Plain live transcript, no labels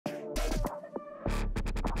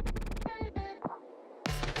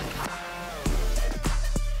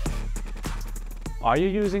Are you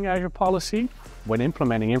using Azure policy? When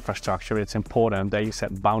implementing infrastructure, it's important that you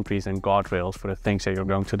set boundaries and guardrails for the things that you're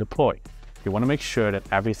going to deploy. You want to make sure that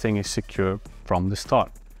everything is secure from the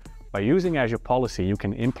start. By using Azure policy, you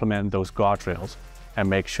can implement those guardrails and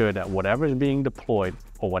make sure that whatever is being deployed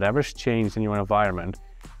or whatever's changed in your environment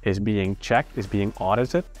is being checked, is being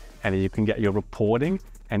audited, and that you can get your reporting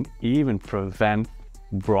and even prevent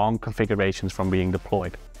wrong configurations from being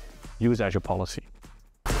deployed. Use Azure policy.